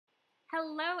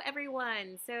Hello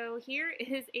everyone! So here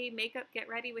is a makeup get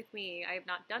ready with me. I have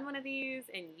not done one of these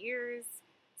in years.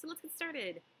 So let's get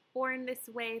started. Born This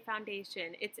Way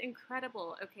foundation. It's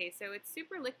incredible. Okay, so it's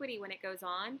super liquidy when it goes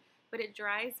on, but it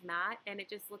dries matte and it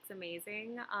just looks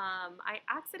amazing. I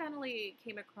accidentally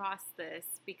came across this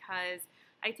because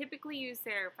I typically use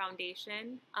their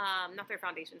foundation, not their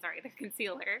foundation, sorry, their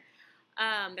concealer.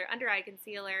 Their under eye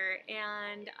concealer,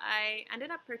 and I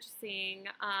ended up purchasing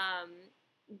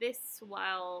this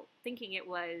while thinking it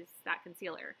was that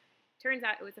concealer. Turns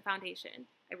out it was a foundation.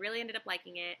 I really ended up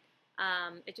liking it.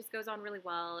 It just goes on really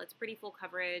well. It's pretty full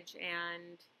coverage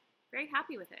and very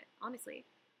happy with it, honestly.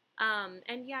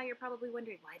 And yeah, you're probably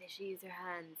wondering, why does she use her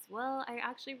hands? Well, I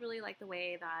actually really like the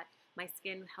way that my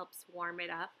skin helps warm it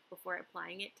up before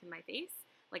applying it to my face,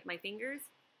 like my fingers.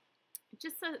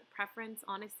 Just a preference,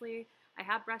 honestly. I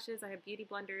have brushes, I have beauty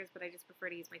blenders, but I just prefer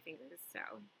to use my fingers. So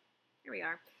here we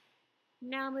are.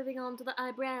 Now moving on to the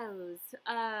eyebrows.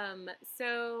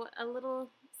 So a little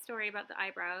story about the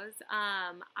eyebrows.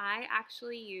 I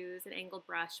actually use an angled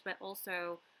brush, but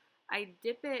also I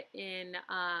dip it in,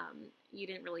 you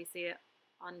didn't really see it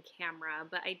on camera,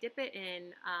 but I dip it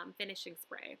in finishing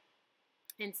spray.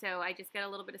 And so I just get a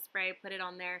little bit of spray, put it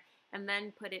on there, and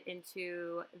then put it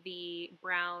into the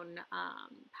brown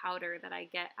powder that I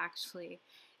get actually.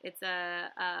 It's a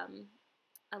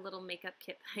little makeup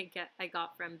kit I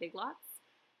got from Big Lots.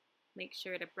 Make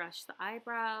sure to brush the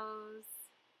eyebrows.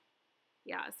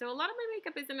 Yeah, so a lot of my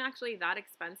makeup isn't actually that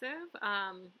expensive.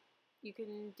 You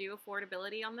can do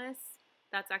affordability on this.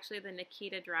 That's actually the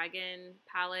Nikita Dragon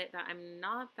palette that I'm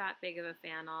not that big of a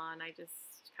fan on. I just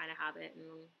kind of have it and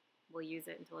will use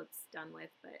it until it's done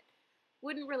with, but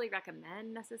wouldn't really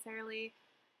recommend necessarily.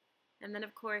 And then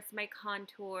of course my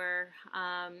contour,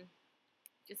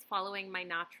 just following my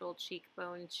natural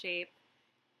cheekbone shape.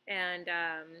 And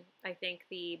I think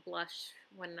the blush,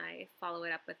 when I follow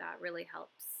it up with that, really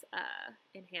helps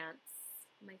enhance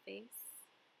my face.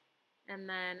 And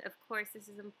then, of course, this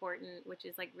is important, which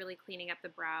is like really cleaning up the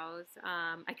brows.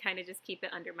 I kind of just keep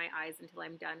it under my eyes until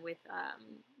I'm done with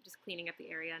just cleaning up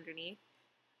the area underneath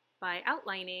by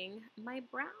outlining my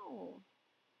brow.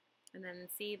 And then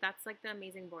see, that's like the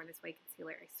amazing Born This Way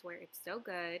concealer. I swear it's so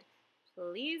good.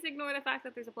 Please ignore the fact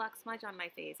that there's a black smudge on my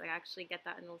face. I actually get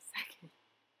that in a second.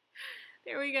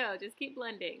 There we go. Just keep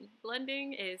blending.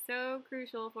 Blending is so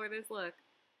crucial for this look.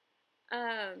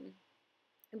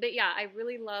 But yeah, I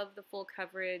really love the full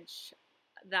coverage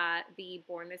that the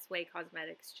Born This Way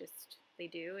cosmetics they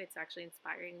do. It's actually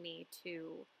inspiring me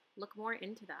to look more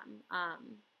into them.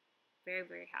 Very,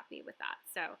 very happy with that.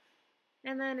 So,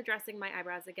 and then addressing my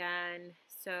eyebrows again.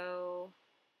 So,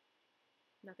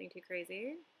 nothing too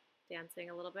crazy.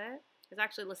 Dancing a little bit. I was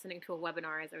actually listening to a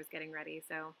webinar as I was getting ready,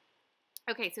 so.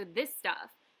 Okay, so this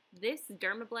stuff, this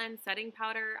Dermablend setting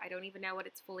powder, I don't even know what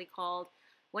it's fully called.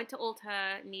 Went to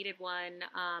Ulta, needed one,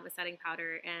 a setting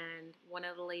powder, and one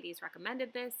of the ladies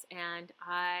recommended this, and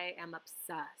I am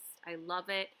obsessed. I love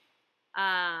it.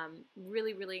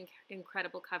 Really, really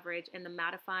incredible coverage, and the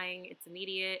mattifying, it's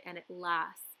immediate, and it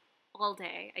lasts all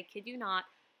day. I kid you not.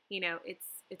 You know,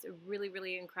 it's a really,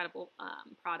 really incredible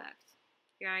product.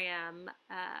 Here I am.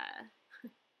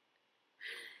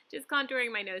 Just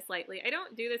contouring my nose slightly. I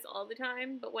don't do this all the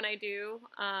time, but when I do,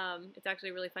 it's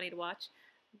actually really funny to watch.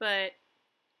 But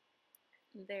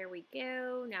there we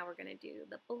go. Now we're going to do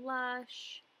the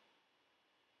blush.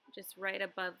 Just right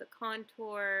above the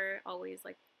contour. Always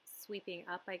like sweeping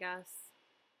up, I guess.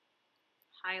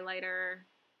 Highlighter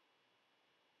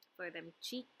for them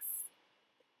cheeks.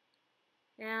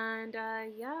 And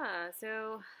yeah,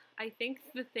 so I think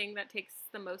the thing that takes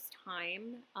the most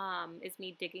time is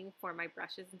me digging for my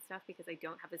brushes and stuff because I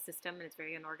don't have a system and it's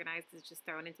very unorganized. It's just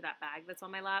thrown into that bag that's on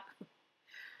my lap.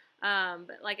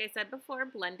 But like I said before,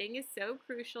 blending is so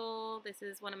crucial. This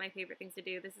is one of my favorite things to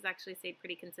do. This has actually stayed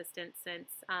pretty consistent since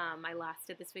I last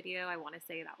did this video. I want to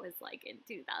say that was like in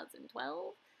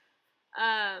 2012.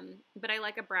 But I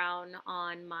like a brown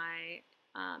on my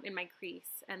in my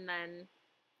crease, and then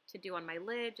to do on my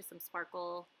lid, just some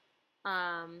sparkle.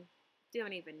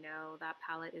 Don't even know, that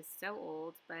palette is so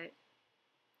old, but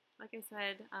like I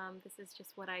said, this is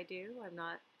just what I do. I'm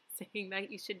not saying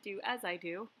that you should do as I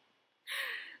do.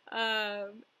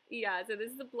 Yeah, so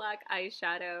this is a black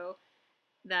eyeshadow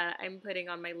that I'm putting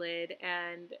on my lid,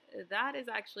 and that is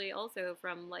actually also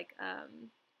from like,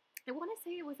 I want to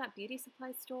say it was that beauty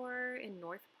supply store in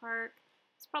North Park.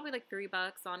 It's probably like $3,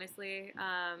 honestly.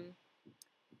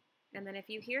 And then if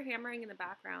you hear hammering in the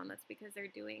background, that's because they're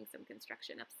doing some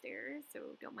construction upstairs,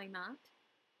 so don't mind that.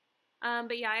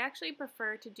 But yeah, I actually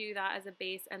prefer to do that as a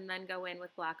base and then go in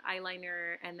with black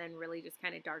eyeliner and then really just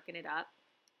kind of darken it up.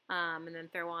 and then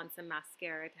throw on some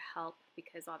mascara to help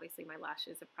because obviously my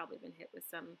lashes have probably been hit with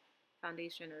some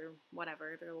foundation or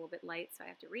whatever. They're a little bit light, so I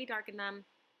have to redarken them.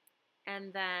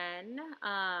 And then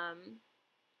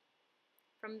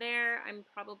from there, I'm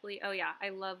probably, oh yeah, I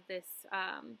love this,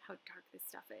 how dark this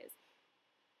stuff is.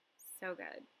 So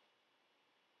good.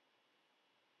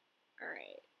 All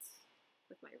right,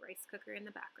 with my rice cooker in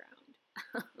the background.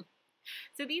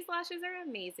 So these lashes are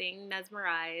amazing,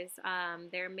 Mesmerize.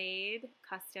 They're made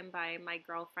custom by my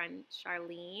girlfriend,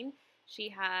 Charlene. She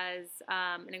has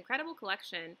an incredible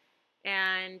collection,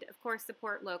 and of course,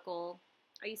 support local.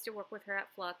 I used to work with her at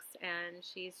Flux, and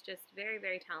she's just very,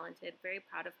 very talented. Very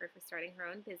proud of her for starting her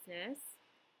own business.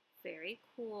 Very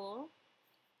cool.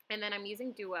 And then I'm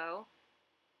using Duo.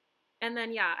 And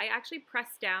then, yeah, I actually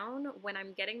press down when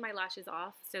I'm getting my lashes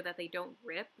off so that they don't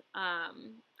rip.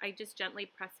 I just gently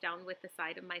press down with the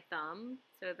side of my thumb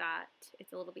so that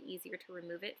it's a little bit easier to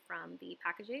remove it from the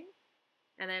packaging.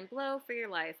 And then blow for your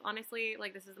life. Honestly,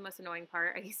 like, this is the most annoying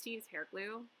part. I used to use hair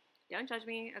glue. Don't judge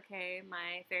me, okay?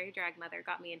 My fairy drag mother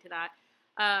got me into that.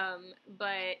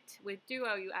 But with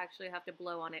Duo, you actually have to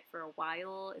blow on it for a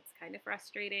while. It's kind of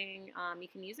frustrating. You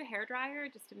can use a hair dryer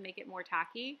just to make it more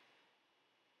tacky.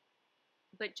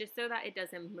 But just so that it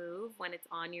doesn't move when it's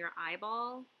on your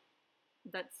eyeball,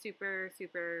 that's super,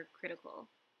 super critical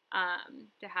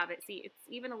to have it. See, it's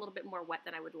even a little bit more wet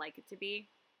than I would like it to be.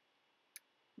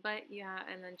 But yeah,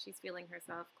 and then she's feeling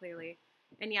herself clearly.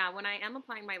 And yeah, when I am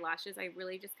applying my lashes, I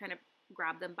really just kind of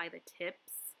grab them by the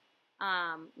tips,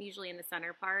 usually in the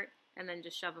center part, and then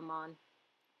just shove them on.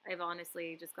 I've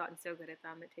honestly just gotten so good at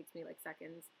them, it takes me like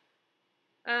seconds.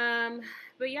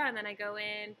 But yeah, and then I go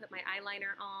in, put my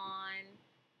eyeliner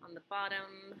on the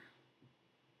bottom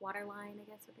waterline, I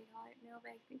guess what they call it. No, but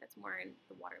I think that's more in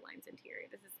the waterline's interior.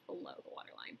 This is below the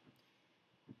waterline.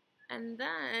 And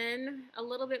then a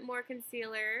little bit more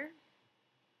concealer.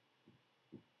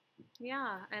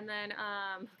 Yeah, and then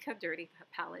look how dirty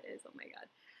that palette is. Oh my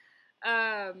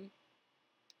god.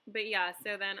 But yeah,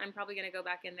 so then I'm probably gonna go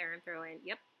back in there and throw in.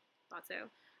 Yep, thought so.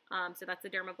 So that's the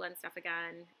Derma Blend stuff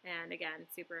again, and again,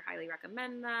 super highly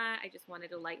recommend that. I just wanted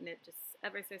to lighten it just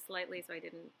ever so slightly, so I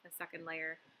did a second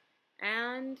layer,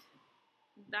 and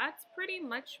that's pretty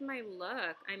much my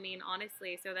look. I mean,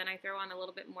 honestly. So then I throw on a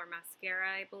little bit more mascara,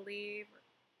 I believe.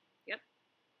 Yep.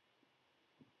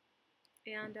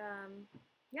 And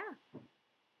yeah.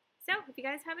 So if you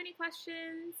guys have any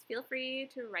questions, feel free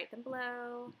to write them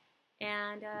below.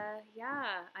 And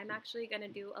yeah, I'm actually going to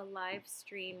do a live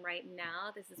stream right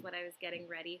now. This is what I was getting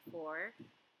ready for.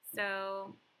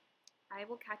 So I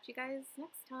will catch you guys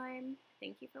next time.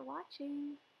 Thank you for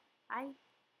watching. Bye.